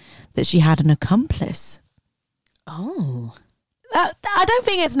believed that she had an accomplice. Oh. I don't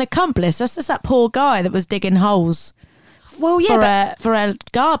think it's an accomplice. That's just that poor guy that was digging holes for her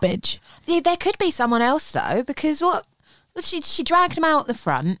garbage. Yeah, there could be someone else, though, because she dragged him out the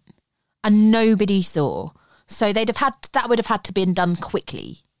front and nobody saw. So that would have had to been done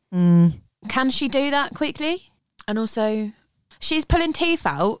quickly. Mm. Can she do that quickly? And also, she's pulling teeth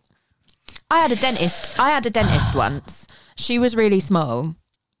out. I had a dentist once. She was really small.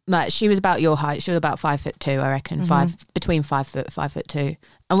 Like, she was about your height. She was about 5'2", I reckon. Between 5 foot, 5'2".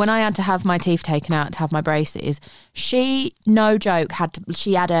 And when I had to have my teeth taken out to have my braces, she, no joke,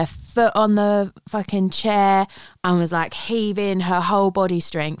 she had her foot on the fucking chair and was like heaving her whole body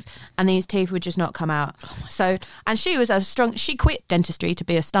strength, and these teeth would just not come out. So, and she was she quit dentistry to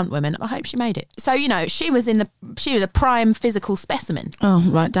be a stunt woman. I hope she made it. So, you know, she was a prime physical specimen. Oh,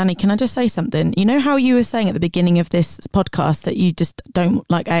 right, Danny, can I just say something? You know how you were saying at the beginning of this podcast that you just don't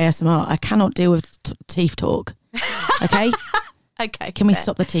like ASMR? I cannot deal with teeth talk. Okay? Okay. Can we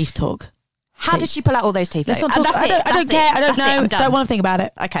stop the teeth talk? How did she pull out all those teeth? I don't care. I don't know. Don't want to think about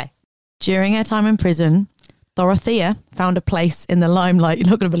it. Okay. During her time in prison, Dorothea found a place in the limelight. You're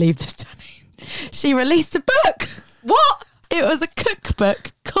not going to believe this, Danny. She released a book. What? It was a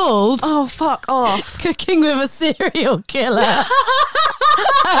cookbook called... Oh, fuck off. Cooking with a Serial Killer.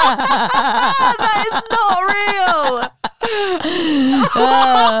 That is not real.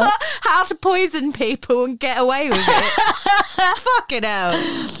 How to poison people and get away with it. Fucking hell.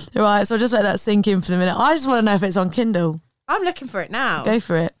 Right, so I'll just let that sink in for a minute. I just want to know if it's on Kindle. I'm looking for it now. Go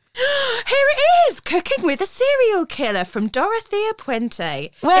for it. Here it is, Cooking with a Serial Killer from Dorothea Puente.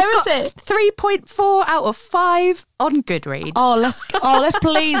 Where is it? 3.4 out of 5 on Goodreads. Oh, let's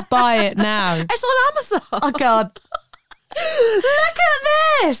please buy it now. It's on Amazon. Oh God. Look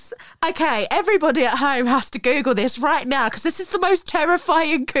at this. Okay, everybody at home has to Google this right now because this is the most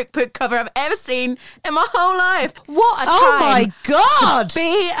terrifying cookbook cover I've ever seen in my whole life. What a time. Oh my God. To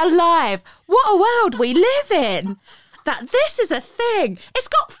be alive. What a world we live in. That this is a thing. It's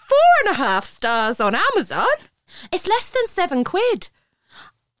got 4.5 stars on Amazon. It's less than £7.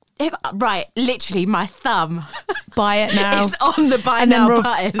 Right, literally my thumb. Buy it now. It's on the buy and now then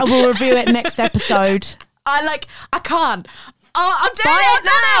button. I will review it next episode. I can't. Oh, I'm doing Buy it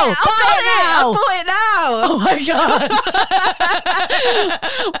now. Buy it now. Oh my God.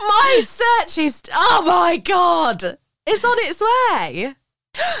 My search is... Oh my God. It's on its way.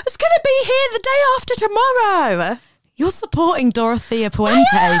 It's going to be here the day after tomorrow. You're supporting Dorothea Puente.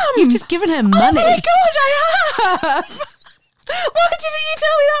 I am. You've just given her money. Oh my God, I have. Why didn't you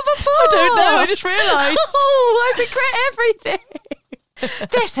tell me that before? I don't know, I just realised. Oh, I regret everything.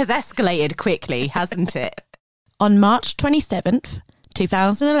 This has escalated quickly, hasn't it? On March 27th,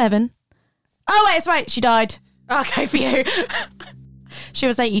 2011. Oh, wait, it's right. She died. Okay, for you. She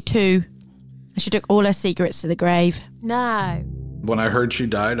was 82. And she took all her secrets to the grave. No. When I heard she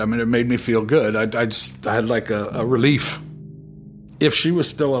died, I mean, it made me feel good. I had like a relief. If she was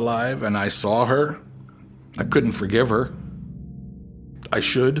still alive and I saw her, I couldn't forgive her. I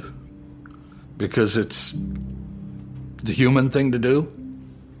should, because it's the human thing to do.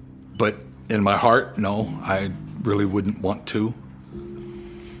 But in my heart, no, I really wouldn't want to.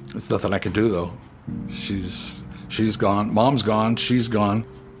 There's nothing I can do, though. She's gone. Mom's gone. She's gone.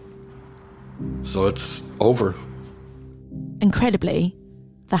 So it's over. Incredibly,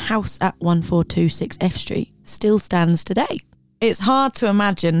 the house at 1426 F Street still stands today. It's hard to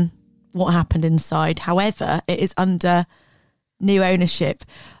imagine what happened inside. However, it is under new ownership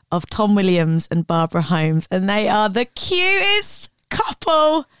of Tom Williams and Barbara Holmes, and they are the cutest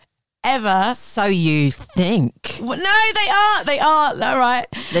couple ever. So you think? Well, no, they are. All right.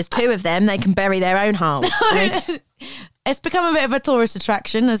 There's 2 of them. They can bury their own hearts. It's become a bit of a tourist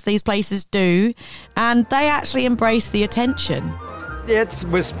attraction, as these places do, and they actually embrace the attention. It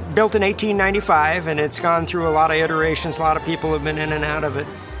was built in 1895, and it's gone through a lot of iterations. A lot of people have been in and out of it.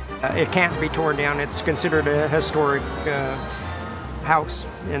 It can't be torn down. It's considered a historic house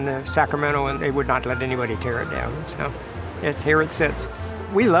in Sacramento, and they would not let anybody tear it down. So it's here it sits.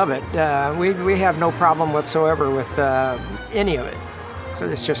 We love it. We have no problem whatsoever with any of it. So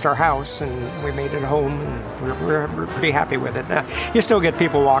it's just our house, and we made it a home, and we're pretty happy with it. You still get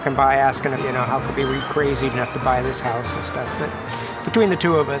people walking by asking, how could we be crazy enough to buy this house and stuff. But between the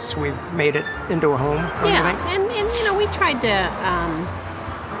 2 of us, we've made it into a home. Yeah, and we tried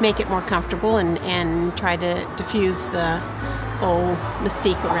to make it more comfortable and try to diffuse the whole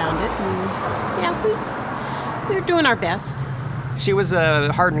mystique around it. And yeah, we're doing our best. She was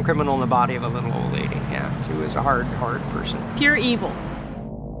a hardened criminal in the body of a little old lady. Yeah, she was a hard person. Pure evil.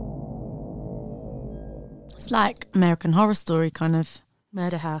 It's like American Horror Story kind of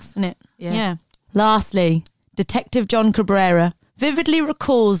Murder house. isn't it? Yeah. Lastly, Detective John Cabrera vividly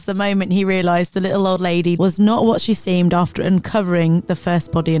recalls the moment he realised the little old lady was not what she seemed after uncovering the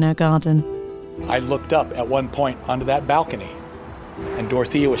first body in her garden. I looked up at one point onto that balcony, and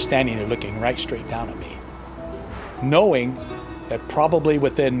Dorothea was standing there looking right straight down at me, knowing that probably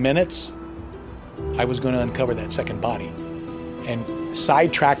within minutes I was going to uncover that second body, and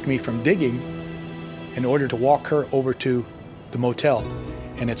sidetracked me from digging in order to walk her over to the motel.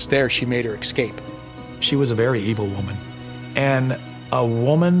 And it's there she made her escape. She was a very evil woman, and a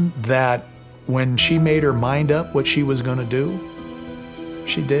woman that when she made her mind up what she was going to do,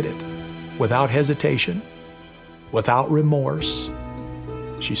 she did it without hesitation, without remorse.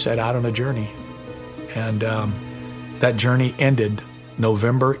 She set out on a journey, and that journey ended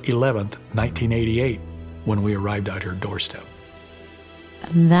November 11th, 1988, when we arrived at her doorstep.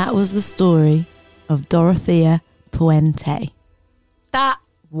 And that was the story of Dorothea Puente. That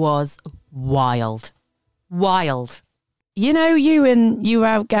was wild. Wild. You know, you were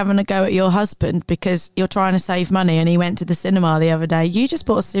out having a go at your husband because you're trying to save money and he went to the cinema the other day. You just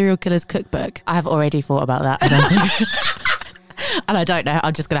bought a serial killer's cookbook. I've already thought about that. And I don't know.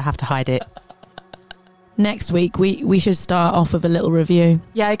 I'm just going to have to hide it. Next week, we should start off with a little review.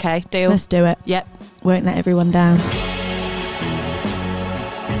 Yeah, okay. Deal. Let's do it. Yep. Won't let everyone down.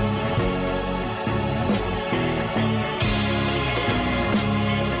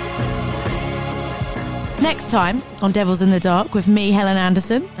 Next time on Devils in the Dark with me, Helen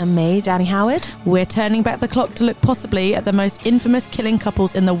Anderson. And me, Danny Howard. We're turning back the clock to look possibly at the most infamous killing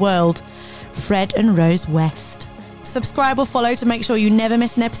couples in the world, Fred and Rose West. Subscribe or follow to make sure you never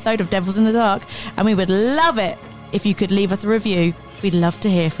miss an episode of Devils in the Dark, and we would love it if you could leave us a review. We'd love to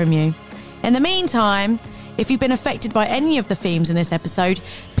hear from you. In the meantime, if you've been affected by any of the themes in this episode,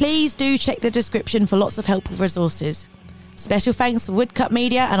 please do check the description for lots of helpful resources. Special thanks for Woodcut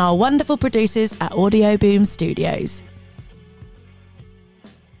Media and our wonderful producers at Audio Boom Studios.